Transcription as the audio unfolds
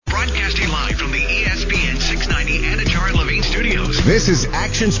This is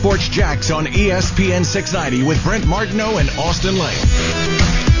Action Sports Jacks on ESPN 690 with Brent Martineau and Austen Lane.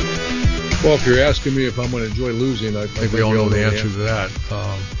 Well, if you're asking me if I'm going to enjoy losing, I think we all know the answer to that.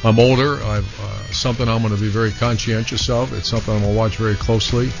 I'm older. Something I'm going to be very conscientious of. It's something I'm going to watch very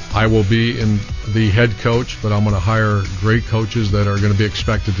closely. I will be in the head coach, but I'm going to hire great coaches that are going to be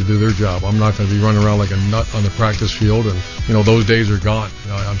expected to do their job. I'm not going to be running around like a nut on the practice field, and those days are gone.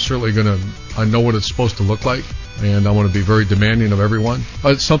 I'm certainly I know what it's supposed to look like, and I want to be very demanding of everyone.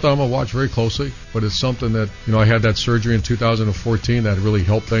 It's something I'm going to watch very closely, but it's something that, I had that surgery in 2014 that really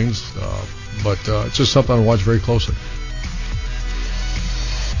helped things, but it's just something I watch very closely.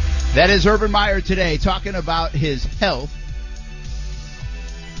 That is Urban Meyer today, talking about his health.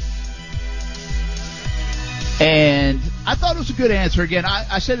 And I thought it was a good answer. Again,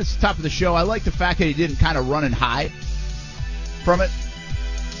 I said at the top of the show, I like the fact that he didn't kind of run and hide from it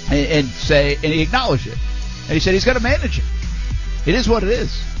and he acknowledged it. And he said he's got to manage it. It is what it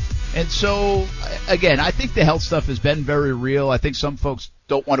is. And so, again, I think the health stuff has been very real. I think some folks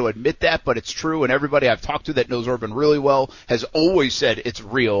don't want to admit that, but it's true. And everybody I've talked to that knows Urban really well has always said it's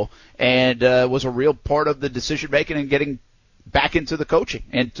real and was a real part of the decision-making and getting back into the coaching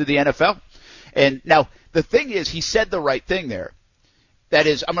and to the NFL. And now, the thing is, he said the right thing there. That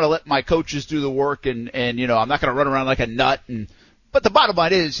is, I'm going to let my coaches do the work and I'm not going to run around like a nut. But the bottom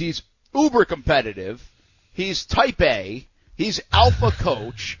line is he's uber competitive. He's type A. He's alpha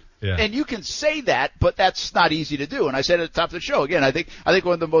coach. Yeah. And you can say that, but that's not easy to do. And I said at the top of the show, again, I think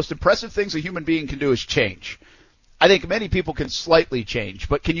one of the most impressive things a human being can do is change. I think many people can slightly change,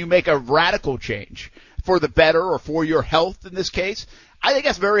 but can you make a radical change for the better or for your health in this case? I think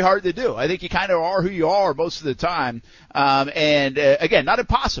that's very hard to do. I think you kind of are who you are most of the time. Again, not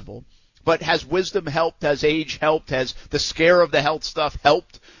impossible, but has wisdom helped? Has age helped? Has the scare of the health stuff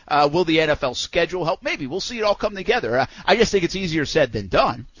helped? Will the NFL schedule help? Maybe. We'll see it all come together. I just think it's easier said than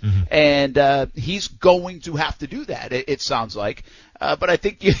done. Mm-hmm. And he's going to have to do that, it sounds like. But I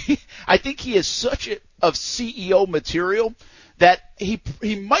think he is such of CEO material that he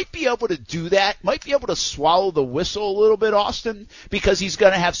might be able to do that, might be able to swallow the whistle a little bit, Austen, because he's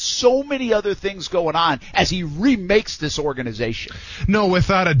going to have so many other things going on as he remakes this organization. No,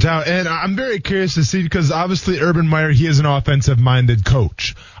 without a doubt. And I'm very curious to see, because obviously Urban Meyer, he is an offensive-minded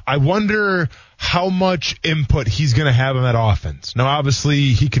coach. I wonder how much input he's going to have on that offense. Now,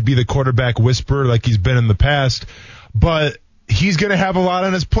 obviously, he could be the quarterback whisperer like he's been in the past, but he's going to have a lot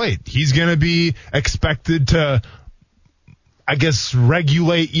on his plate. He's going to be expected to, I guess,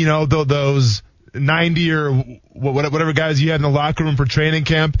 regulate, those 90 or whatever guys you had in the locker room for training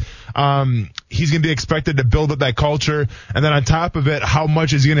camp. He's going to be expected to build up that culture. And then on top of it, how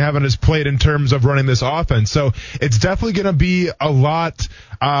much is he going to have on his plate in terms of running this offense? So it's definitely going to be a lot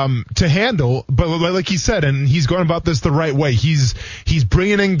to handle. But like he said, and he's going about this the right way. He's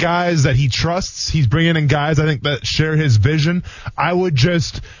bringing in guys that he trusts. He's bringing in guys, I think, that share his vision. I would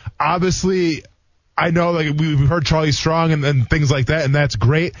just, obviously, I know, like, we've heard Charlie Strong and things like that, and that's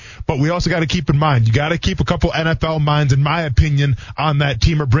great. But we also got to keep in mind, you got to keep a couple NFL minds, in my opinion, on that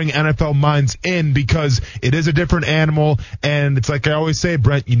team, or bring NFL minds in, because it is a different animal. And it's like I always say,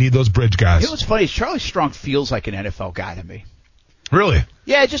 Brent, you need those bridge guys. You know what's funny is Charlie Strong feels like an NFL guy to me. Really?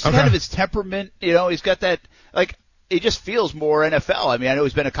 Yeah, just kind of his temperament. He's got that, like, it just feels more NFL. I mean, I know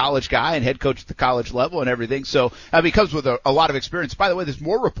he's been a college guy and head coach at the college level and everything. So, he comes with a lot of experience. By the way, there's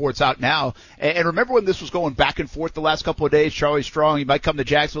more reports out now. And remember when this was going back and forth the last couple of days? Charlie Strong, he might come to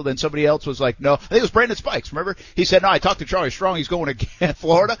Jacksonville. Then somebody else was like, no. I think it was Brandon Spikes. Remember? He said, no, I talked to Charlie Strong. He's going to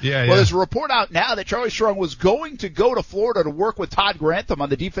Florida. Yeah. Well, there's a report out now that Charlie Strong was going to go to Florida to work with Todd Grantham on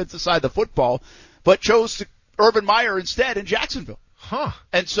the defensive side of the football, but chose Urban Meyer instead in Jacksonville. Huh.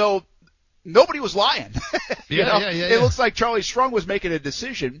 And so, nobody was lying. Yeah. It looks like Charlie Strong was making a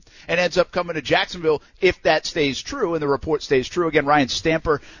decision and ends up coming to Jacksonville if that stays true and the report stays true. Again, Ryan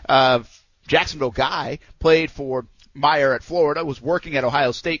Stamper, Jacksonville guy, played for Meyer at Florida, was working at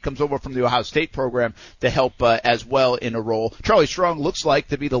Ohio State, comes over from the Ohio State program to help as well in a role. Charlie Strong looks like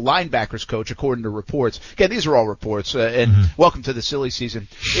to be the linebackers coach, according to reports. Again, these are all reports, and welcome to the silly season.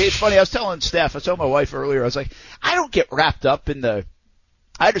 It's funny, I was telling my wife earlier, I was like, I don't get wrapped up in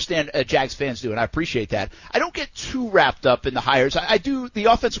I understand Jags fans do, and I appreciate that. I don't get too wrapped up in the hires. I do. The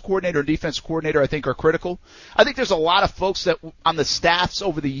offensive coordinator and defensive coordinator, I think, are critical. I think there's a lot of folks that on the staffs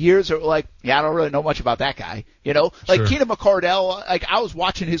over the years are like, yeah, I don't really know much about that guy. Like Keenan McCardell, like I was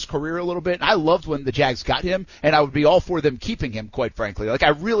watching his career a little bit, and I loved when the Jags got him, and I would be all for them keeping him, quite frankly. Like I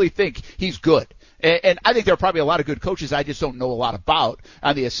really think he's good. And I think there are probably a lot of good coaches I just don't know a lot about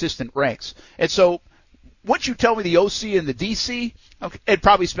on the assistant ranks. And so, once you tell me the OC and the DC, and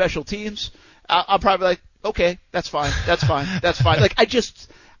probably special teams, I'll probably like, okay, that's fine. Like,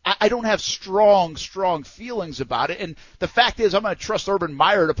 I don't have strong feelings about it. And the fact is, I'm going to trust Urban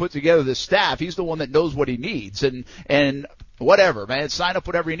Meyer to put together this staff. He's the one that knows what he needs. And whatever, man, sign up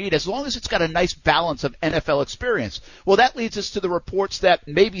whatever you need, as long as it's got a nice balance of NFL experience. Well, that leads us to the reports that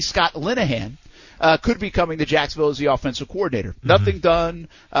maybe Scott Linehan could be coming to Jacksonville as the offensive coordinator. Mm-hmm. Nothing done.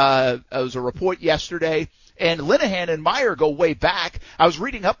 It was a report yesterday. And Linehan and Meyer go way back. I was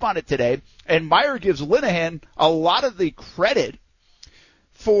reading up on it today, and Meyer gives Linehan a lot of the credit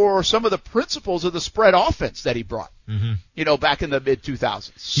for some of the principles of the spread offense that he brought, back in the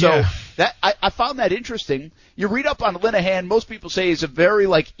mid-2000s. So that I found that interesting. You read up on Linehan, most people say he's a very,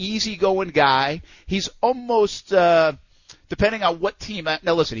 easygoing guy. He's almost, depending on what team.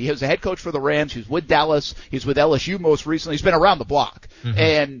 Now, listen, he was a head coach for the Rams. He was with Dallas. He's with LSU most recently. He's been around the block. Mm-hmm.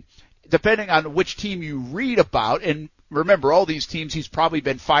 And depending on which team you read about, and remember, all these teams he's probably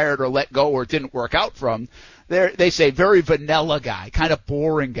been fired or let go or didn't work out from, they say very vanilla guy, kind of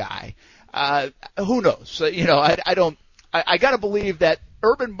boring guy. Who knows? I got to believe that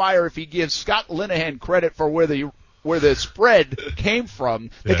Urban Meyer, if he gives Scott Linehan credit for where the spread came from,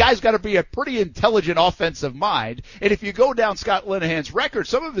 the guy's got to be a pretty intelligent offensive mind. And if you go down Scott Linehan's record,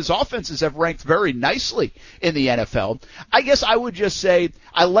 some of his offenses have ranked very nicely in the NFL. I guess I would just say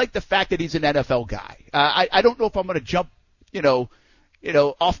I like the fact that he's an NFL guy. I don't know if I'm going to jump,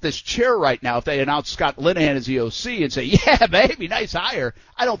 off this chair right now if they announce Scott Linehan as the OC and say, yeah, maybe, nice hire.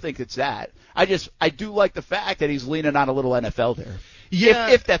 I don't think it's that. I do like the fact that he's leaning on a little NFL there.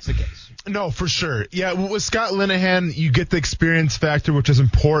 Yeah. If that's the case. No, for sure. Yeah, with Scott Linehan, you get the experience factor, which is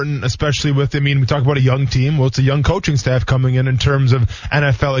important, especially with, we talk about a young team. Well, it's a young coaching staff coming in terms of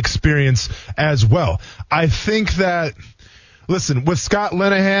NFL experience as well. I think that, listen, with Scott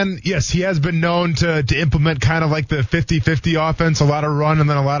Linehan, yes, he has been known to implement kind of like the 50-50 offense, a lot of run and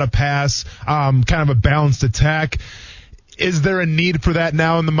then a lot of pass, kind of a balanced attack. Is there a need for that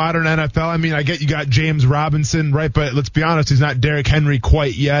now in the modern NFL? I get you got James Robinson, right? But let's be honest, he's not Derrick Henry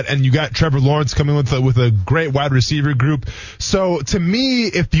quite yet. And you got Trevor Lawrence coming with a great wide receiver group. So to me,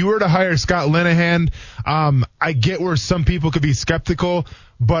 if you were to hire Scott Linehan, I get where some people could be skeptical,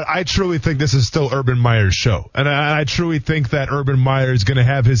 but I truly think this is still Urban Meyer's show. And I truly think that Urban Meyer is going to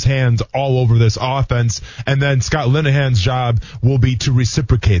have his hands all over this offense. And then Scott Linehan's job will be to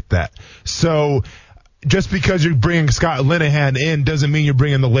reciprocate that. So just because you're bringing Scott Linehan in doesn't mean you're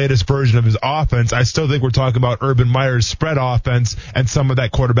bringing the latest version of his offense. I still think we're talking about Urban Meyer's spread offense and some of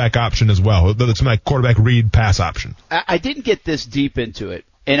that quarterback option as well, some of that quarterback read pass option. I didn't get this deep into it,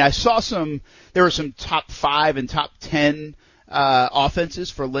 and I saw there were some top 5 and top 10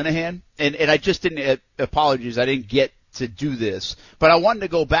 offenses for Linehan, and I just didn't, apologies, I didn't get to do this, but I wanted to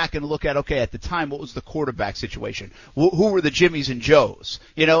go back and look at, at the time, what was the quarterback situation? Who were the Jimmies and Joes?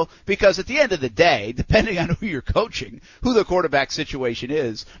 Because at the end of the day, depending on who you're coaching, who the quarterback situation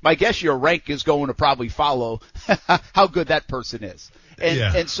is, my guess your rank is going to probably follow how good that person is.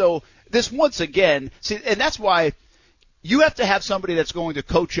 And so this, once again, and that's why you have to have somebody that's going to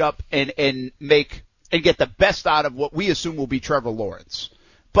coach up and get the best out of what we assume will be Trevor Lawrence.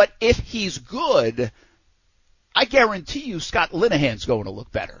 But if he's good, I guarantee you Scott Linehan's going to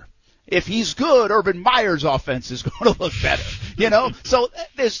look better. If he's good, Urban Meyer's offense is going to look better. So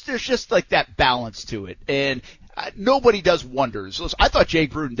there's just like that balance to it. And nobody does wonders. Listen, I thought Jay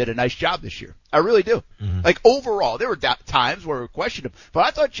Gruden did a nice job this year. I really do. Mm-hmm. Overall, there were times where we questioned him, but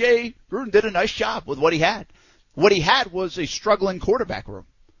I thought Jay Gruden did a nice job with what he had. What he had was a struggling quarterback room,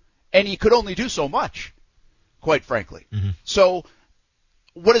 and he could only do so much, quite frankly. Mm-hmm. So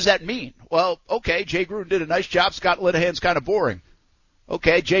what does that mean? Well, okay, Jay Gruden did a nice job. Scott Linehan's kind of boring.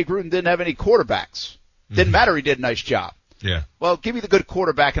 Okay, Jay Gruden didn't have any quarterbacks. Didn't matter. He did a nice job. Yeah. Well, give me the good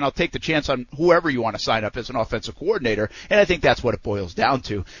quarterback, and I'll take the chance on whoever you want to sign up as an offensive coordinator. And I think that's what it boils down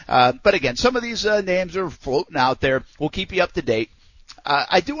to. But again, some of these names are floating out there. We'll keep you up to date.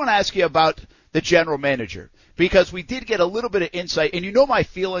 I do want to ask you about the general manager, because we did get a little bit of insight, and my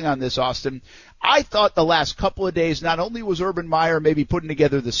feeling on this, Austin. I thought the last couple of days, not only was Urban Meyer maybe putting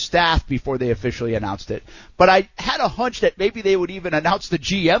together the staff before they officially announced it, but I had a hunch that maybe they would even announce the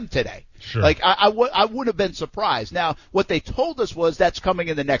GM today. Sure. I wouldn't have been surprised. Now, what they told us was that's coming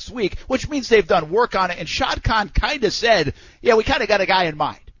in the next week, which means they've done work on it, and Shad Khan kind of said, yeah, we kind of got a guy in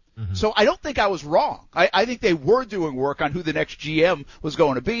mind. Mm-hmm. So I don't think I was wrong. I think they were doing work on who the next GM was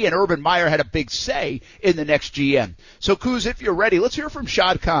going to be, and Urban Meyer had a big say in the next GM. So, Kuz, if you're ready, let's hear from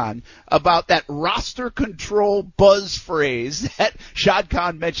Shad Khan about that roster control buzz phrase that Shad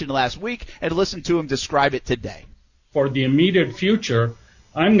Khan mentioned last week, and listen to him describe it today. For the immediate future,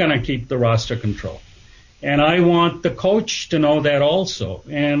 I'm going to keep the roster control. And I want the coach to know that also.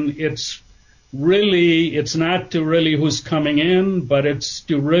 And it's really, it's not to really who's coming in, but it's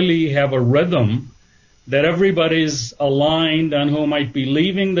to really have a rhythm that everybody's aligned on who might be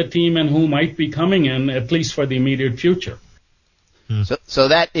leaving the team and who might be coming in, at least for the immediate future. So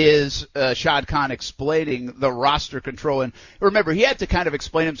that is Shad Khan explaining the roster control. And remember, he had to kind of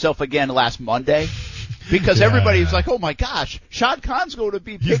explain himself again last Monday because everybody was like, oh, my gosh, Shad Khan's going to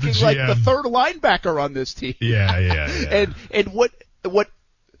be picking like the third linebacker on this team. Yeah. And what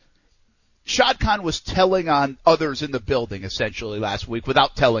Shad Khan was telling on others in the building essentially last week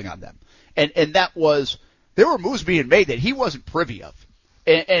without telling on them. And that was, there were moves being made that he wasn't privy of.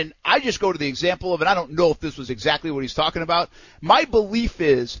 And I just go to the example of, and I don't know if this was exactly what he's talking about. My belief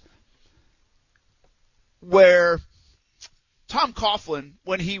is where Tom Coughlin,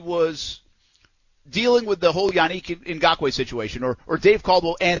 when he was dealing with the whole Yannick Ngakoue situation, or Dave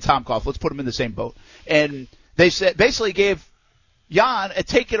Caldwell and Tom Coughlin, let's put them in the same boat, and they said basically gave Jan a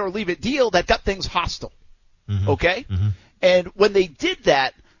take it or leave it deal that got things hostile. Okay? And when they did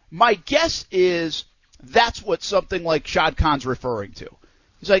that, my guess is that's what something like Shad Khan's referring to.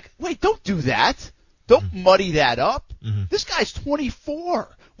 He's like, wait, don't do that. Don't muddy that up. This guy's 24.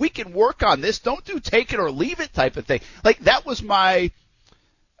 We can work on this. Don't do take it or leave it type of thing. Like, that was my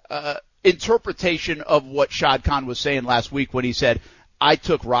interpretation of what Shad Khan was saying last week when he said, I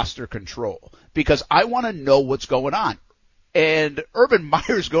took roster control because I want to know what's going on. And Urban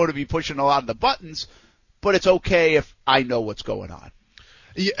Meyer's going to be pushing a lot of the buttons, but it's okay if I know what's going on.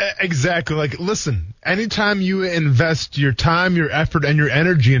 Yeah, exactly. Like, listen, anytime you invest your time, your effort, and your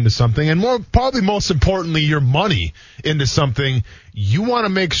energy into something, and probably most importantly, your money into something, you want to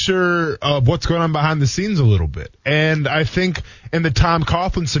make sure of what's going on behind the scenes a little bit. And I think in the Tom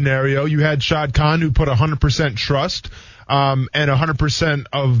Coughlin scenario, you had Shad Khan who put 100% trust and 100%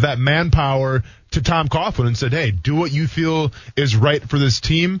 of that manpower to Tom Coughlin and said, hey, do what you feel is right for this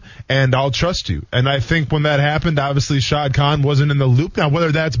team, and I'll trust you. And I think when that happened, obviously Shad Khan wasn't in the loop. Now,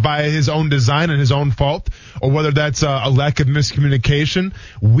 whether that's by his own design and his own fault, or whether that's a lack of miscommunication,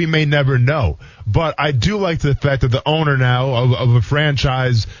 we may never know. But I do like the fact that the owner now of a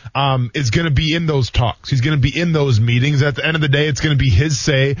franchise is going to be in those talks. He's going to be in those meetings. At the end of the day, it's going to be his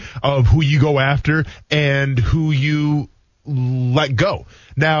say of who you go after and who you let go.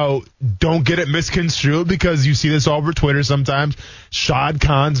 Now, don't get it misconstrued because you see this all over Twitter sometimes. Shad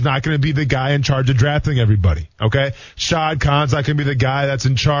Khan's not going to be the guy in charge of drafting everybody, okay? Shad Khan's not going to be the guy that's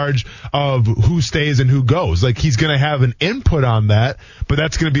in charge of who stays and who goes. Like, he's going to have an input on that, but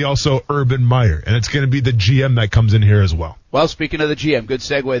that's going to be also Urban Meyer, and it's going to be the GM that comes in here as well. Well, speaking of the GM, good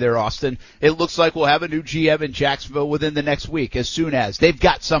segue there, Austin. It looks like we'll have a new GM in Jacksonville within the next week, as soon as. They've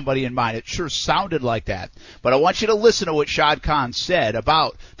got somebody in mind. It sure sounded like that. But I want you to listen to what Shad Khan said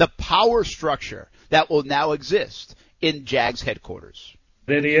about the power structure that will now exist in Jags headquarters.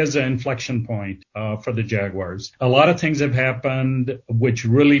 It is an inflection point for the Jaguars. A lot of things have happened which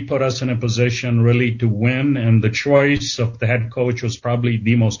really put us in a position really to win, and the choice of the head coach was probably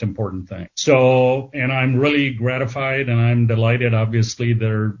the most important thing. So, and I'm really gratified and I'm delighted, obviously,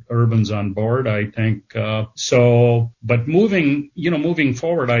 that Urban's on board, I think. But moving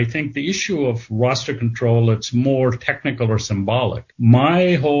forward, I think the issue of roster control, it's more technical or symbolic.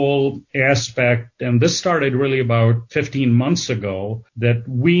 My whole aspect, and this started really about 15 months ago, that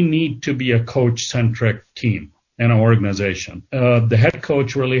we need to be a coach-centric team and organization. The head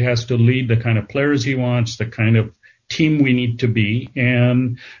coach really has to lead the kind of players he wants, the kind of team we need to be,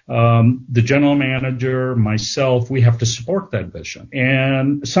 and the general manager, myself, we have to support that vision.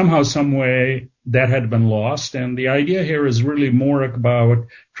 And somehow, some way, that had been lost. And the idea here is really more about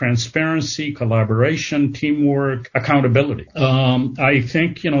transparency, collaboration, teamwork, accountability. I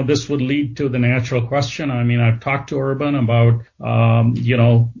think, this would lead to the natural question. I mean, I've talked to Urban about,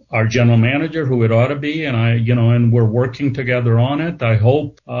 our general manager, who it ought to be, and and we're working together on it. I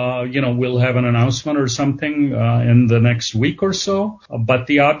hope, we'll have an announcement or something, in the next week or so. But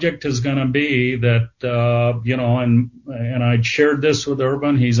the object is going to be that, and I shared this with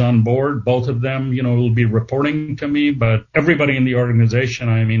Urban. He's on board. Both of them, will be reporting to me, but everybody in the organization,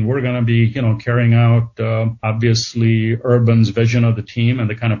 I mean, we're going to be, carrying out, obviously, Urban's vision of the team and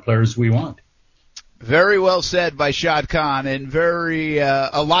the kind of players we want. Very well said by Shad Khan, and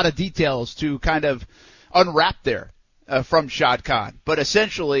a lot of details to kind of unwrap there from Shad Khan. But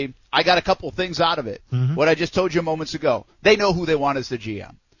essentially, I got a couple things out of it. What I just told you moments ago. They know who they want as the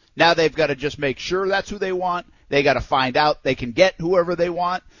GM. Now they've got to just make sure that's who they want. They got to find out they can get whoever they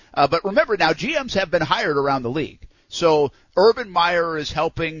want. But remember now, GMs have been hired around the league. So Urban Meyer is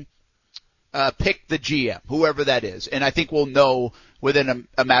helping pick the GM, whoever that is. And I think we'll know within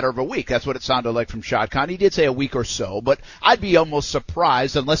a matter of a week. That's what it sounded like from Shad Khan. He did say a week or so, but I'd be almost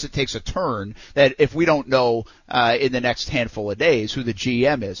surprised, unless it takes a turn, that if we don't know in the next handful of days who the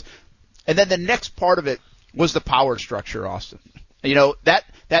GM is. And then the next part of it was the power structure, Austin. You know,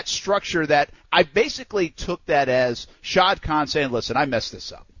 that structure that I basically took that as Shad Khan saying, listen, I messed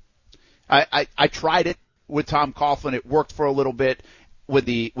this up. I tried it with Tom Coughlin. It worked for a little bit. With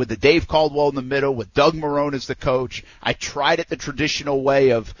the Dave Caldwell in the middle, with Doug Marrone as the coach. I tried it the traditional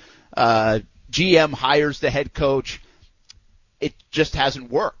way of GM hires the head coach. It just hasn't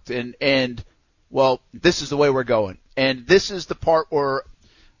worked. And well, this is the way we're going. And this is the part where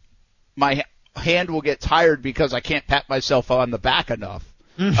my hand will get tired because I can't pat myself on the back enough.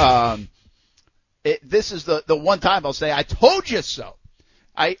 This is the one time I'll say, I told you so.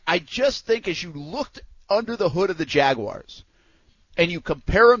 I just think as you looked under the hood of the Jaguars, and you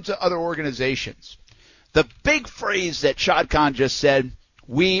compare them to other organizations, the big phrase that Shad Khan just said,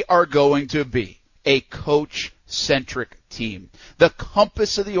 we are going to be a coach-centric team. The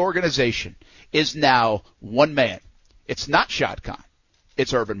compass of the organization is now one man. It's not Shad Khan.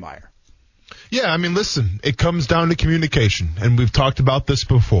 It's Urban Meyer. Yeah, I mean, listen, it comes down to communication, and we've talked about this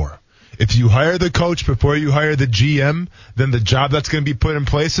before. If you hire the coach before you hire the GM, then the job that's going to be put in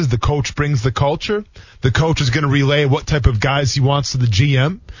place is the coach brings the culture. The coach is going to relay what type of guys he wants to the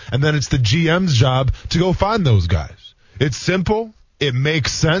GM, and then it's the GM's job to go find those guys. It's simple. It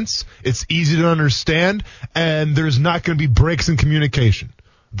makes sense. It's easy to understand, and there's not going to be breaks in communication.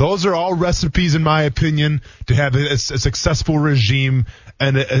 Those are all recipes, in my opinion, to have a successful regime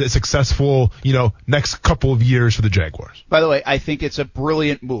and a successful, next couple of years for the Jaguars. By the way, I think it's a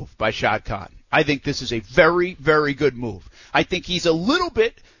brilliant move by Shad Khan. I think this is a very, very good move. I think he's a little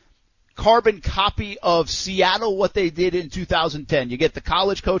bit carbon copy of Seattle, what they did in 2010. You get the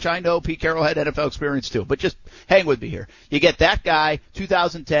college coach, I know Pete Carroll had NFL experience too, but just hang with me here. You get that guy,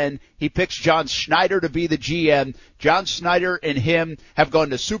 2010, he picks John Schneider to be the GM. John Schneider and him have gone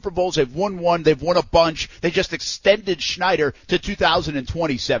to Super Bowls, they've won one, they've won a bunch. They just extended Schneider to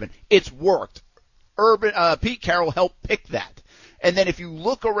 2027. It's worked. Pete Carroll helped pick that. And then if you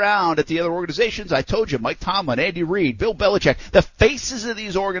look around at the other organizations, I told you, Mike Tomlin, Andy Reid, Bill Belichick, the faces of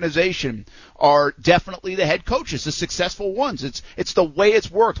these organizations are definitely the head coaches, the successful ones. It's the way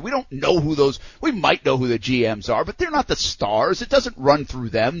it's worked. We don't know we might know who the GMs are, but they're not the stars. It doesn't run through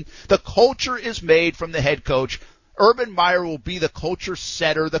them. The culture is made from the head coach. Urban Meyer will be the culture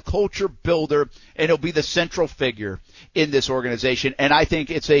setter, the culture builder, and he'll be the central figure in this organization. And I think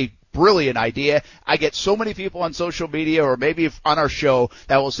it's a brilliant idea. I get so many people on social media or maybe on our show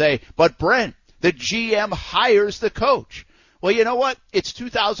that will say, but Brent, the GM hires the coach. Well, you know what? It's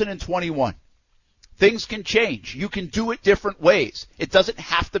 2021. Things can change. You can do it different ways. It doesn't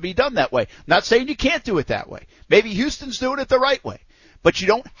have to be done that way. I'm not saying you can't do it that way. Maybe Houston's doing it the right way. But you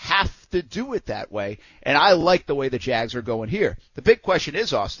don't have to do it that way. And I like the way the Jags are going here. The big question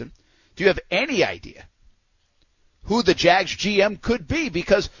is, Austin, do you have any idea who the Jags GM could be?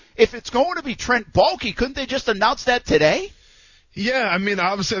 Because if it's going to be Trent Baalke, couldn't they just announce that today? Yeah, I mean,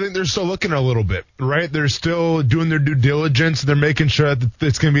 obviously, I think they're still looking a little bit, right? They're still doing their due diligence. They're making sure that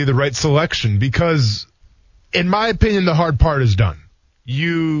it's going to be the right selection because, in my opinion, the hard part is done.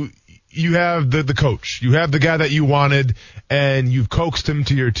 You have the coach. You have the guy that you wanted, and you've coaxed him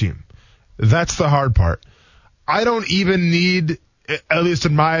to your team. That's the hard part. I don't even need, at least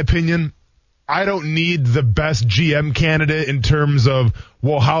in my opinion, I don't need the best GM candidate in terms of,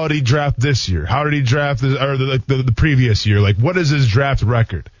 well, how did he draft this year? How did he draft the previous year? Like, what is his draft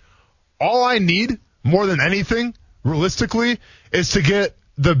record? All I need, more than anything, realistically, is to get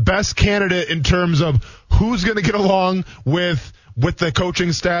the best candidate in terms of who's going to get along with the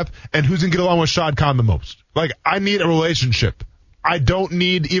coaching staff and who's going to get along with Shad Khan the most. Like, I need a relationship. I don't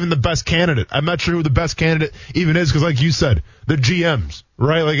need even the best candidate. I'm not sure who the best candidate even is because, like you said, the GMs,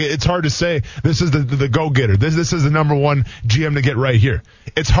 right? Like, it's hard to say this is the go-getter. This is the number one GM to get right here.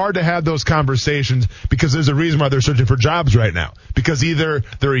 It's hard to have those conversations because there's a reason why they're searching for jobs right now. Because either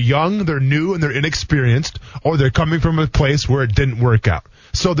they're young, they're new, and they're inexperienced, or they're coming from a place where it didn't work out.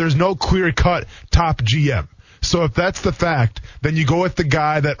 So there's no clear-cut top GM. So if that's the fact, then you go with the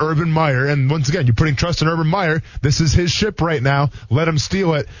guy that Urban Meyer, and once again, you're putting trust in Urban Meyer. This is his ship right now. Let him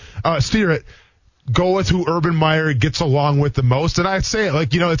steer it. Go with who Urban Meyer gets along with the most. And I'd say it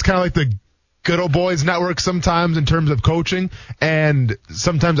like, it's kind of like the good old boys network sometimes in terms of coaching. And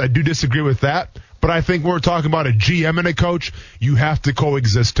sometimes I do disagree with that. But I think when we're talking about a GM and a coach, you have to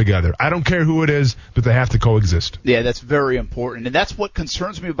coexist together. I don't care who it is, but they have to coexist. Yeah, that's very important. And that's what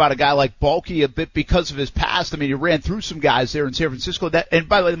concerns me about a guy like Baalke a bit because of his past. I mean, he ran through some guys there in San Francisco. And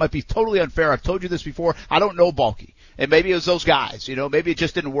by the way, that might be totally unfair. I've told you this before. I don't know Baalke. And maybe it was those guys, maybe it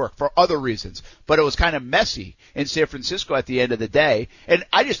just didn't work for other reasons. But it was kind of messy in San Francisco at the end of the day. And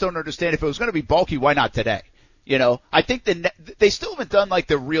I just don't understand, if it was going to be bulky, why not today? I think they still haven't done like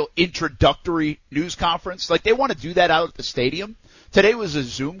the real introductory news conference. Like, they want to do that out at the stadium. Today was a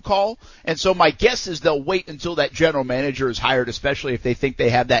Zoom call, and so my guess is they'll wait until that general manager is hired, especially if they think they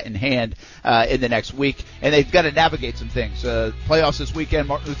have that in hand in the next week. And they've got to navigate some things. Playoffs this weekend,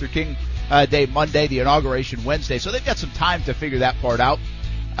 Martin Luther King Day Monday, the inauguration Wednesday. So they've got some time to figure that part out.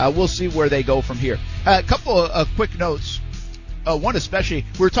 We'll see where they go from here. A couple of quick notes. One especially,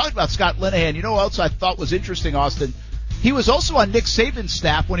 we were talking about Scott Linehan. You know what else I thought was interesting, Austin? He was also on Nick Saban's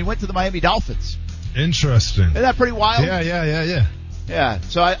staff when he went to the Miami Dolphins. Interesting. Isn't that pretty wild? Yeah. Yeah,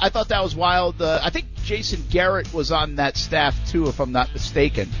 so I thought that was wild. I think Jason Garrett was on that staff, too, if I'm not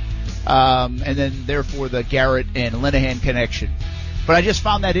mistaken. And then, therefore, the Garrett and Linehan connection. But I just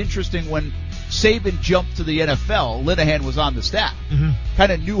found that interesting when Saban jumped to the NFL, Linehan was on the staff. Mm-hmm.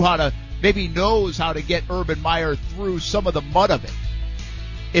 Kind of knew maybe knows how to get Urban Meyer through some of the mud of it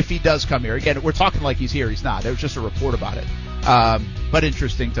if he does come here. Again, we're talking like he's here. He's not. There was just a report about it. But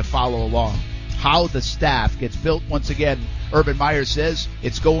interesting to follow along how the staff gets built. Once again, Urban Meyer says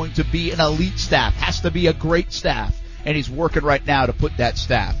it's going to be an elite staff, has to be a great staff, and he's working right now to put that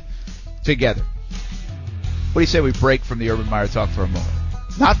staff together. What do you say we break from the Urban Meyer talk for a moment?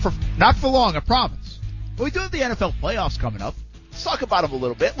 Not for long, I promise. But we do have the NFL playoffs coming up. Let's talk about them a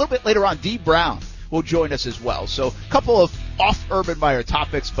little bit. A little bit later on, D. Brown will join us as well. So a couple of off Urban Meyer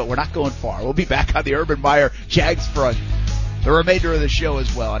topics, but we're not going far. We'll be back on the Urban Meyer Jags front the remainder of the show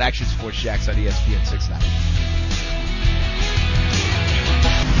as well at Action Sports Jax on ESPN 690.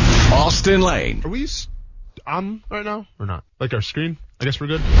 Austin Lane. Are we on right now or not? Like our screen? I guess we're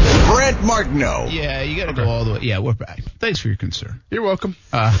good. Brent Martineau. Yeah, you got to go all the way. Yeah, we're back. Thanks for your concern. You're welcome.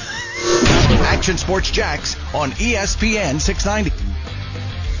 Action Sports Jax on ESPN 690.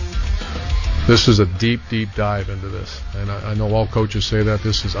 This is a deep dive into this, and I know all coaches say that.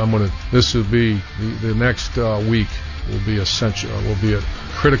 This will be the next week will be essential. Will be a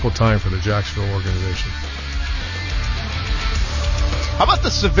critical time for the Jacksonville organization. How about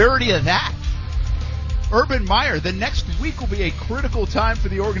the severity of that? Urban Meyer, the next week will be a critical time for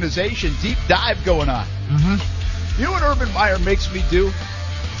the organization. Deep dive going on. Mm-hmm. You know what Urban Meyer makes me do?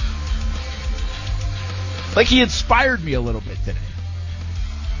 Like, he inspired me a little bit today.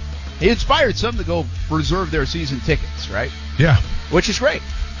 He inspired some to go reserve their season tickets, right? Yeah. Which is great.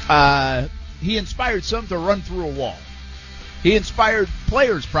 He inspired some to run through a wall. He inspired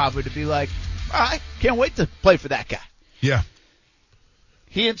players probably to be like, I can't wait to play for that guy. Yeah.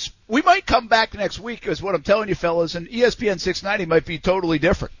 We might come back next week, is what I'm telling you, fellas, and ESPN 690 might be totally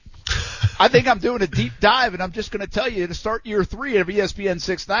different. I think I'm doing a deep dive, and I'm just going to tell you to start year 3 of ESPN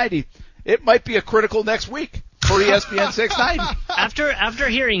 690, it might be a critical next week for ESPN 690. After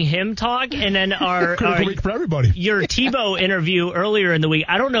hearing him talk, and then critical week for everybody. Your Tebow interview earlier in the week,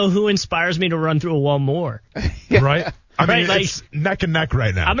 I don't know who inspires me to run through a wall more. Right? I mean, it's neck and neck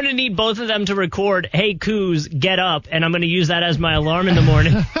right now. I'm going to need both of them to record, hey, Coos, get up, and I'm going to use that as my alarm in the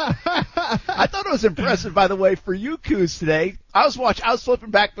morning. I thought it was impressive, by the way, for you, Coos, today. I was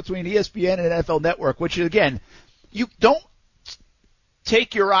flipping back between ESPN and NFL Network, which, again, you don't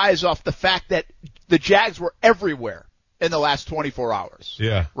take your eyes off the fact that the Jags were everywhere in the last 24 hours.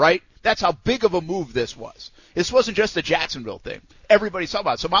 Yeah. Right? That's how big of a move this was. This wasn't just a Jacksonville thing. Everybody's talking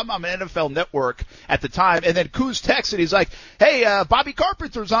about it. So I'm on NFL Network at the time, and then Coos texted. He's like, hey, Bobby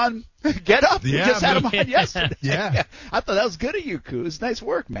Carpenter's on. Get up. Yeah, we just had him on yesterday. Yeah. I thought that was good of you, Coos. Nice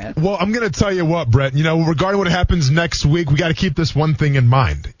work, man. Well, I'm going to tell you what, Brett. Regarding what happens next week, we got to keep this one thing in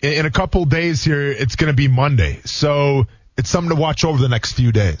mind. In a couple days here, it's going to be Monday. So it's something to watch over the next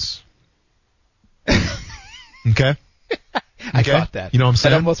few days. Okay? I got that. You know what I'm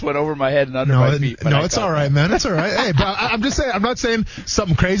saying? That almost went over my head and under my feet. No, it's all right, man. That's all right. Hey, but I'm just saying, I'm not saying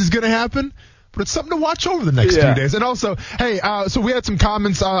something crazy is going to happen, but it's something to watch over the next few days. And also, hey, so we had some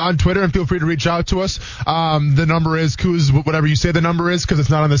comments on Twitter, and feel free to reach out to us. The number is, Coos, whatever you say the number is, because it's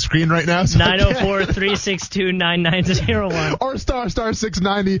not on the screen right now. So 904-362-9901. Or star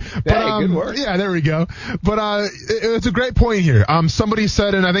 690. But, hey, good work. Yeah, there we go. But it's a great point here. Somebody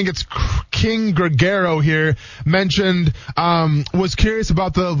said, and I think it's King Gregero here, mentioned, was curious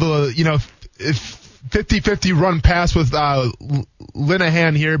about the 50-50 run pass with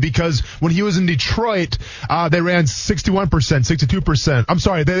Linehan here, because when he was in Detroit, they ran 61%, 62%. I'm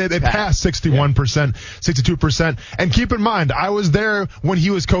sorry, they passed 61%, 62%. And keep in mind, I was there when he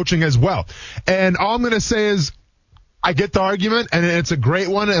was coaching as well. And all I'm going to say is, I get the argument, and it's a great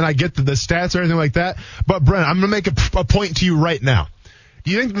one, and I get the stats and everything like that. But, Brent, I'm going to make a point to you right now.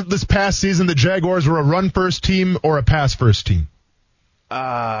 Do you think that this past season the Jaguars were a run-first team or a pass-first team?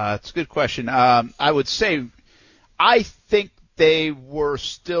 It's a good question. I would say I think they were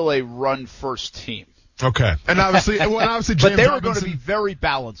still a run-first team. Okay. And obviously James but they were Robinson, going to be very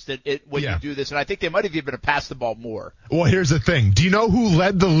balanced when you do this, and I think they might have even passed the ball more. Well, here's the thing. Do you know who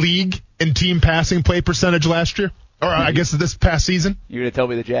led the league in team passing play percentage last year? Or I guess this past season? You're going to tell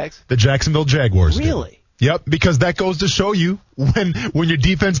me the Jags? The Jacksonville Jaguars. Really? Yep, because that goes to show you when your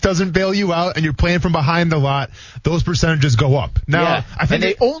defense doesn't bail you out and you're playing from behind a lot, those percentages go up. Now, I think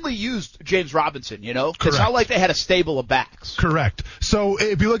they only used James Robinson, It's not like they had a stable of backs. Correct. So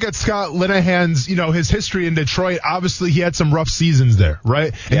if you look at Scott Linehan's, his history in Detroit, obviously he had some rough seasons there,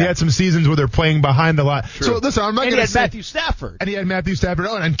 right? And he had some seasons where they're playing behind a lot. True. So listen, I'm not going to say. Matthew Stafford. And he had Matthew Stafford,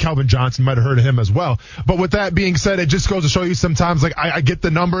 and Calvin Johnson, might have heard of him as well. But with that being said, it just goes to show you sometimes, I get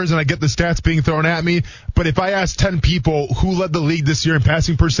the numbers and I get the stats being thrown at me, but if I ask 10 people who led the league this year in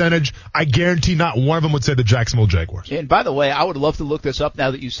passing percentage, I guarantee not one of them would say the Jacksonville Jaguars. And by the way, I would love to look this up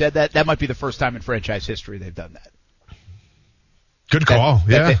now that you said that. That might be the first time in franchise history they've done that. Good call.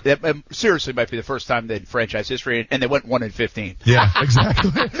 That seriously might be the first time in franchise history, and they went 1-15. Yeah,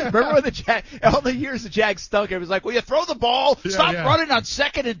 exactly. Remember when all the years the Jags stunk, it was like, will you throw the ball? Stop running on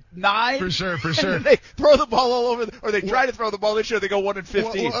 2nd and 9. For sure. And then they throw the ball all over, or they try to throw the ball this year, they go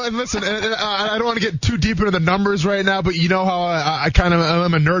 1-15. Well, and listen, I don't want to get too deep into the numbers right now, but you know how I kind of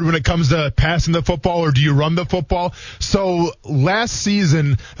am a nerd when it comes to passing the football, or do you run the football? So last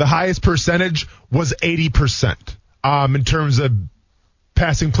season, the highest percentage was 80%, in terms of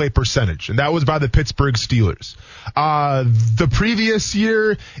passing play percentage, and that was by the Pittsburgh Steelers. The previous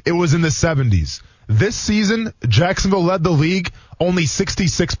year, it was in the 70s. This season, Jacksonville led the league, only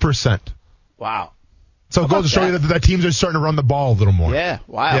 66%. Wow. So it goes to show you that teams are starting to run the ball a little more. Yeah,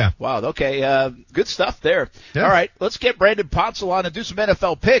 wow. Yeah. Wow, okay, good stuff there. Yeah. All right, let's get Brandon Ponsel on and do some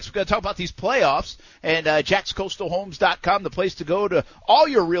NFL picks. We're going to talk about these playoffs, and jackscoastalhomes.com, the place to go to all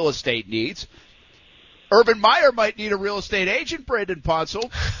your real estate needs. Urban Meyer might need a real estate agent, Brandon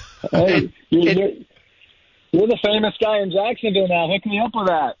Ponsel. Hey, you're the famous guy in Jacksonville now. Hook me up with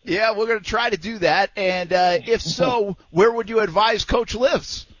that. Yeah, we're going to try to do that. And if so, where would you advise Coach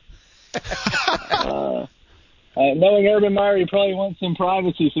lives? Knowing Urban Meyer, he probably wants some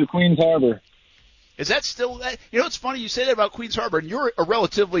privacy, so Queens Harbor. Is that still that? It's funny you say that about Queens Harbor, and you're a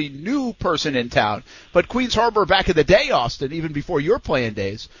relatively new person in town. But Queens Harbor back in the day, Austin, even before your playing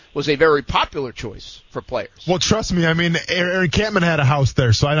days, was a very popular choice for players. Well, trust me. I mean, Aaron Campman had a house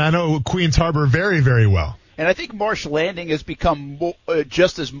there, so I know Queens Harbor very, very well. And I think Marsh Landing has become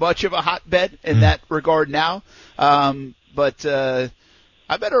just as much of a hotbed in that regard now. But I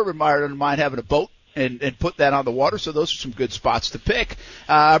bet Urban Meyer doesn't mind having a boat and put that on the water, so those are some good spots to pick.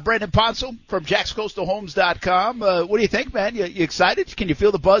 Brandon Ponsel from jackscoastalhomes.com. What do you think, man? You excited? Can you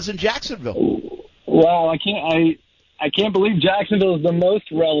feel the buzz in Jacksonville? Well, I can't believe Jacksonville is the most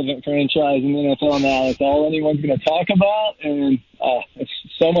relevant franchise in the NFL now. It's all anyone's going to talk about, and it's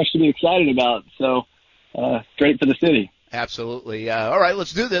so much to be excited about. So, great for the city. Absolutely. All right,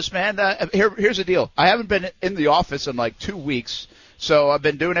 let's do this, man. Here's the deal. I haven't been in the office in like 2 weeks. So I've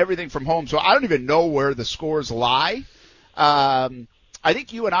been doing everything from home, so I don't even know where the scores lie. I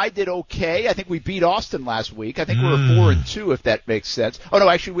think you and I did okay. I think we beat Austin last week. I think we were 4-2, if that makes sense. Oh, no,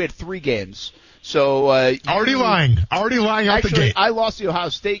 actually, we had 3 games. So already lying out the gate. I lost the Ohio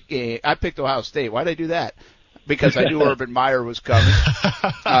State game. I picked Ohio State. Why did I do that? Because I knew Urban Meyer was coming.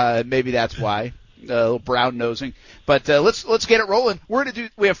 Maybe that's why. A little brown nosing. But let's get it rolling.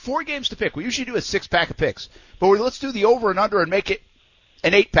 We have 4 games to pick. We usually do a 6-pack of picks. But let's do the over and under and make it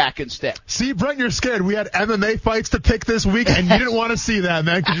an 8-pack instead. See, Brent, you're scared. We had MMA fights to pick this week, and you didn't want to see that,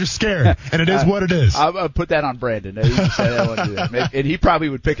 man, because you're scared. And it is what it is. I'll put that on Brandon. He just said I don't want to do that. And he probably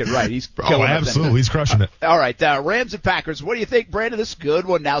would pick it right. He's killing absolutely. He's crushing it. All right, Rams and Packers. What do you think, Brandon? This is a good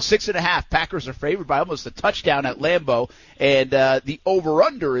one now. 6.5. Packers are favored by almost a touchdown at Lambeau, and the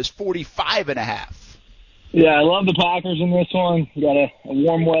over-under is 45.5. Yeah, I love the Packers in this one. Got a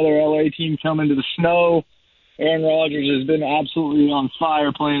warm weather LA team coming to the snow. Aaron Rodgers has been absolutely on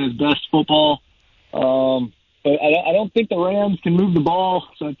fire playing his best football. But I don't think the Rams can move the ball,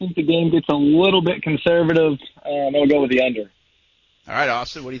 so I think the game gets a little bit conservative. I'll go with the under. All right,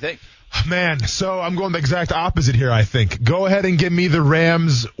 Austin, what do you think? Man, so I'm going the exact opposite here, I think. Go ahead and give me the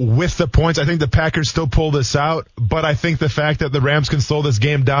Rams with the points. I think the Packers still pull this out, but I think the fact that the Rams can slow this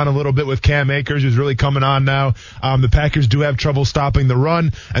game down a little bit with Cam Akers, who's really coming on now. The Packers do have trouble stopping the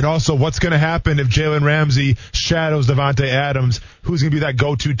run, and also what's going to happen if Jalen Ramsey shadows Devontae Adams, who's going to be that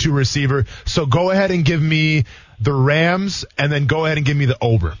go-to 2 receiver. So go ahead and give me the Rams, and then go ahead and give me the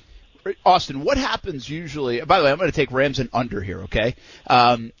over. Austin, what happens usually? By the way, I'm going to take Rams and under here, okay?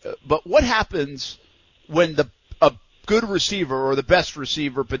 But what happens when a good receiver or the best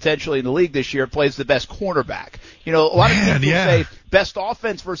receiver potentially in the league this year plays the best cornerback? A lot of people say best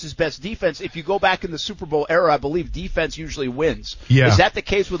offense versus best defense. If you go back in the Super Bowl era, I believe defense usually wins. Yeah. Is that the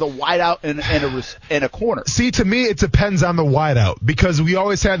case with a wideout and a corner? See, to me, it depends on the wideout, because we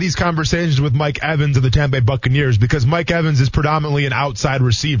always have these conversations with Mike Evans of the Tampa Bay Buccaneers, because Mike Evans is predominantly an outside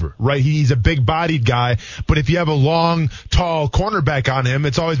receiver, right? He's a big-bodied guy, but if you have a long, tall cornerback on him,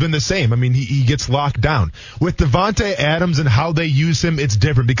 it's always been the same. I mean, he gets locked down. With Devontae Adams and how they use him, it's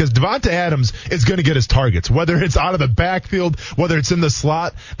different, because Devontae Adams is going to get his targets, whether it's out of the backfield, whether it's in the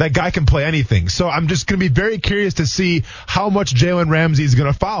slot. That guy can play anything. So I'm just going to be very curious to see how much Jalen Ramsey is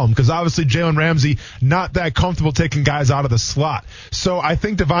going to follow him, because obviously Jalen Ramsey not that comfortable taking guys out of the slot. So I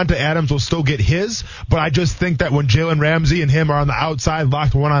think Devontae Adams will still get his, but I just think that when Jalen Ramsey and him are on the outside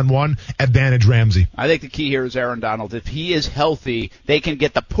locked one-on-one, advantage Ramsey. I think the key here is Aaron Donald. If he is healthy, they can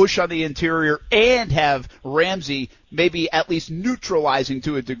get the push on the interior and have Ramsey maybe at least neutralizing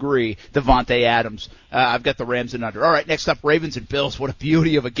to a degree Devontae Adams. I've got the Rams and under. All right, next up, Ravens and Bills. What a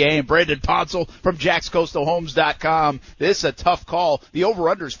beauty of a game. Brandon Ponsel from JacksCoastalHomes.com. This is a tough call. The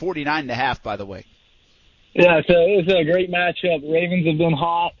over-under is 49.5, by the way. Yeah, so it's a great matchup. Ravens have been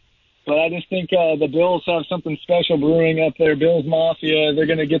hot, but I just think the Bills have something special brewing up there. Bills Mafia, they're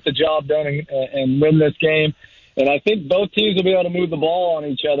going to get the job done and win this game. And I think both teams will be able to move the ball on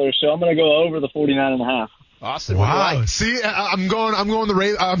each other, so I'm going to go over the 49.5. Austin, wow. Like? See, I'm going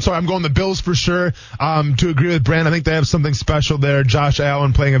the Bills for sure. To agree with Brand, I think they have something special there. Josh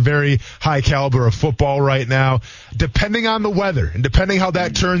Allen playing a very high caliber of football right now. Depending on the weather and depending how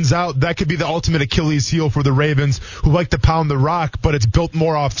that turns out, that could be the ultimate Achilles heel for the Ravens, who like to pound the rock, but it's built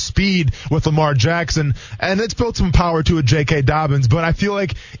more off speed with Lamar Jackson, and it's built some power to a J.K. Dobbins. But I feel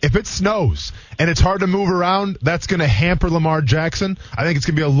like if it snows and it's hard to move around, that's going to hamper Lamar Jackson. I think it's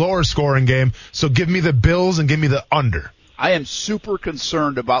going to be a lower scoring game. So give me the Bills and give me the under. I am super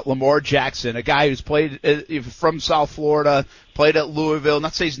concerned about Lamar Jackson, a guy who's played from South Florida, played at Louisville.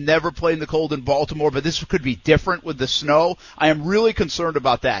 Not to say he's never played in the cold in Baltimore, but this could be different with the snow. I am really concerned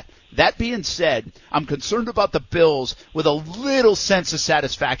about that. That being said, I'm concerned about the Bills with a little sense of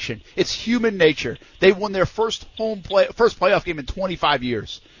satisfaction. It's human nature. They won their first playoff game in 25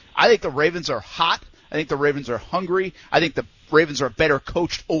 years. I think the Ravens are hot. I think the Ravens are hungry. I think the Ravens are better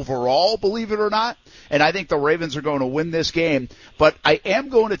coached overall, believe it or not. And I think the Ravens are going to win this game. But I am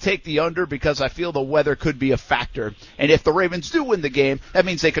going to take the under because I feel the weather could be a factor. And if the Ravens do win the game, that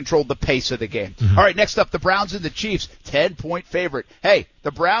means they controlled the pace of the game. Mm-hmm. All right, next up, the Browns and the Chiefs, 10-point favorite. Hey,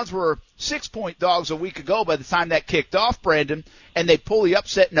 the Browns were 6-point dogs a week ago by the time that kicked off, Brandon, and they pull the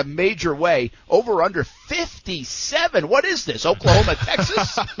upset in a major way. Over under 57. What is this, Oklahoma,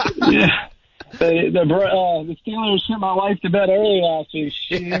 Texas? Yeah. The Steelers sent my wife to bed early last week.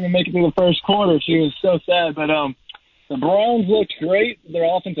 She didn't even make it through the first quarter. She was so sad. But the Browns looked great. Their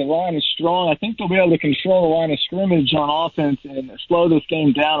offensive line is strong. I think they'll be able to control the line of scrimmage on offense and slow this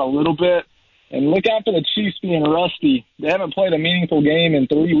game down a little bit. And look out for the Chiefs being rusty. They haven't played a meaningful game in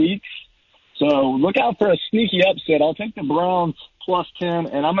 3 weeks. So look out for a sneaky upset. I'll take the Browns plus 10,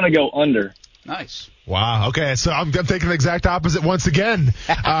 and I'm going to go under. Nice. Wow. Okay. So I'm taking the exact opposite once again.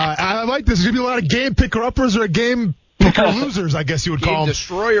 I like this. There's going to be a lot of game picker-uppers or game picker-losers, I guess you would call them.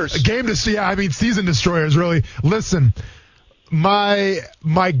 Destroyers. Season destroyers, really. Listen, my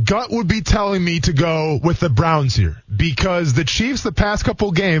gut would be telling me to go with the Browns here because the Chiefs, the past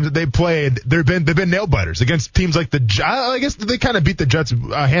couple games that they played, they've been nail biters against teams like I guess they kind of beat the Jets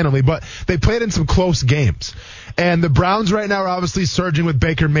handily, but they played in some close games. And the Browns right now are obviously surging with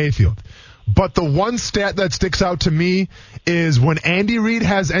Baker Mayfield. But the one stat that sticks out to me is when Andy Reid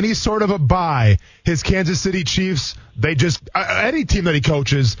has any sort of a bye, his Kansas City Chiefs, they just any team that he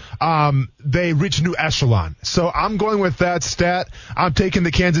coaches, they reach a new echelon. So I'm going with that stat. I'm taking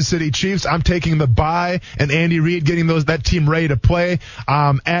the Kansas City Chiefs. I'm taking the bye and Andy Reid getting that team ready to play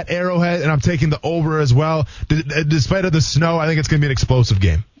at Arrowhead, and I'm taking the over as well. Despite of the snow, I think it's going to be an explosive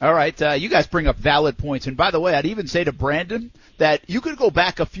game. All right, you guys bring up valid points. And by the way, I'd even say to Brandon that you could go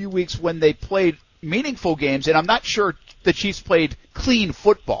back a few weeks when they played meaningful games, and I'm not sure the Chiefs played clean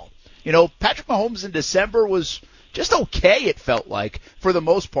football. You know, Patrick Mahomes in December was just okay, it felt like, for the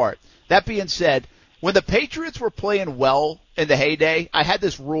most part. That being said, when the Patriots were playing well in the heyday, I had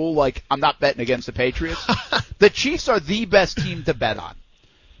this rule, like, I'm not betting against the Patriots. The Chiefs are the best team to bet on.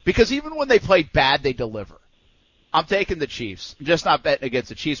 Because even when they play bad, they deliver. I'm taking the Chiefs. I'm just not betting against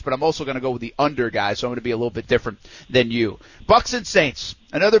the Chiefs, but I'm also going to go with the under guy, so I'm going to be a little bit different than you. Bucks and Saints,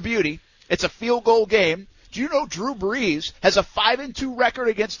 another beauty. It's a field goal game. Do you know Drew Brees has a 5-2 record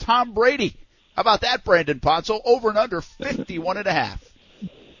against Tom Brady? How about that, Brandon Ponzo? Over and under 51.5.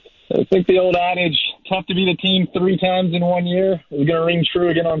 I think the old adage, tough to beat a team 3 times in 1 year, is going to ring true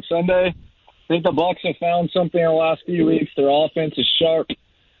again on Sunday. I think the Bucs have found something in the last few weeks. Their offense is sharp.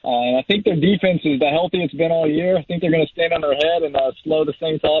 And I think their defense is the healthiest it's been all year. I think they're going to stand on their head and slow the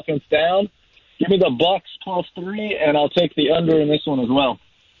Saints offense down. Give me the Bucs +3, and I'll take the under in this one as well.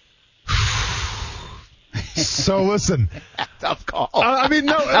 So listen. Tough call. I mean,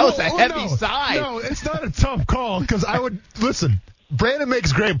 no. That was a heavy sigh. No, it's not a tough call because I would – listen, Brandon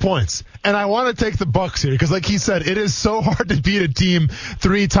makes great points, and I want to take the Bucs here because, like he said, it is so hard to beat a team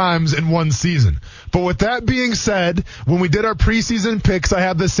 3 times in one season. But with that being said, when we did our preseason picks, I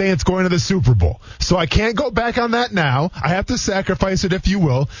had the Saints going to the Super Bowl. So I can't go back on that now. I have to sacrifice it, if you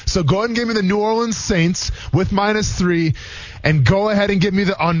will. So go ahead and give me the New Orleans Saints with -3, and go ahead and give me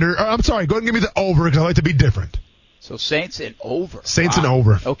the under. Go ahead and give me the over because I like to be different. So Saints and over. Saints and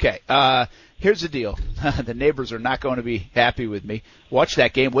over. Okay. Here's the deal. The neighbors are not going to be happy with me. Watched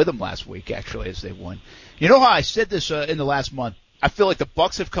that game with them last week, actually, as they won. You know how I said this in the last month? I feel like the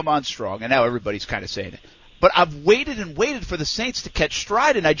Bucs have come on strong, and now everybody's kind of saying it. But I've waited and waited for the Saints to catch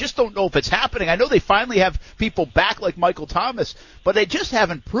stride, and I just don't know if it's happening. I know they finally have people back like Michael Thomas, but they just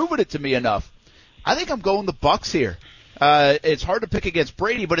haven't proven it to me enough. I think I'm going the Bucs here. It's hard to pick against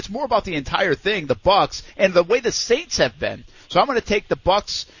Brady, but it's more about the entire thing, the Bucs, and the way the Saints have been. So I'm going to take the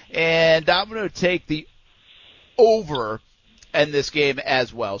Bucs, and I'm going to take the over in this game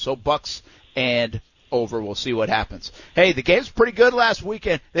as well. So Bucs and over. We'll see what happens. Hey, the game's pretty good last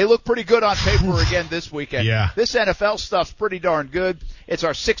weekend. They look pretty good on paper again this weekend. Yeah. This NFL stuff's pretty darn good. It's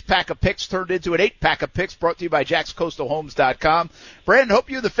our 6-pack of picks turned into an 8-pack of picks brought to you by JacksCoastalHomes.com. Brandon, hope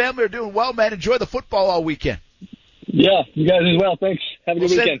you and the family are doing well, man. Enjoy the football all weekend. Yeah, you guys as well. Thanks. Have a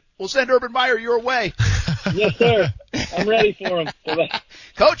good weekend. We'll send Urban Meyer your way. Yes, sir. I'm ready for him.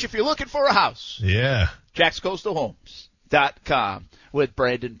 Coach, if you're looking for a house, yeah, JacksCoastalHomes.com with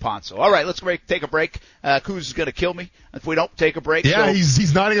Brandon Ponzo. All right, let's take a break. Kuz is going to kill me if we don't take a break. Yeah, so,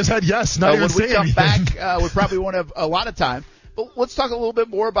 he's nodding his head yes. Not even saying anything. When we come back, we probably won't have a lot of time. But let's talk a little bit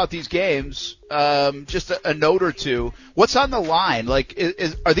more about these games. Just a note or two. What's on the line? Like,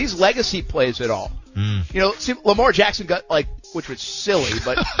 are these legacy plays at all? You know, see, Lamar Jackson got, which was silly,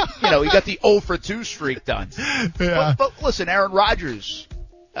 but, he got the 0-for-2 streak done. Yeah. But listen, Aaron Rodgers,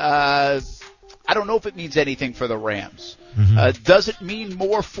 I don't know if it means anything for the Rams. Does it mean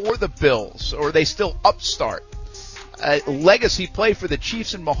more for the Bills, or are they still upstart? Legacy play for the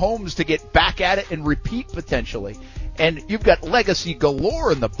Chiefs and Mahomes to get back at it and repeat potentially. And you've got legacy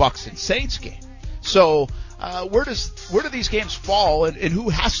galore in the Bucs and Saints game. So where do these games fall, and who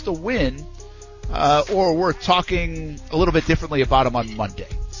has to win? Or we're talking a little bit differently about them on Monday.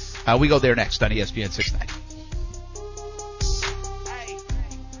 We go there next on ESPN 690.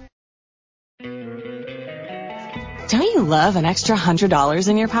 Don't you love an extra $100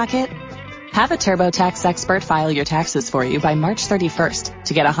 in your pocket? Have a TurboTax expert file your taxes for you by March 31st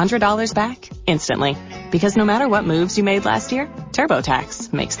to get $100 back instantly. Because no matter what moves you made last year,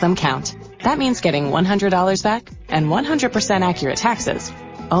 TurboTax makes them count. That means getting $100 back and 100% accurate taxes.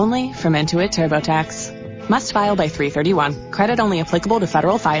 Only from Intuit TurboTax. Must file by 3/31. Credit only applicable to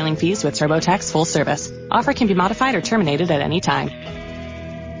federal filing fees with TurboTax full service. Offer can be modified or terminated at any time.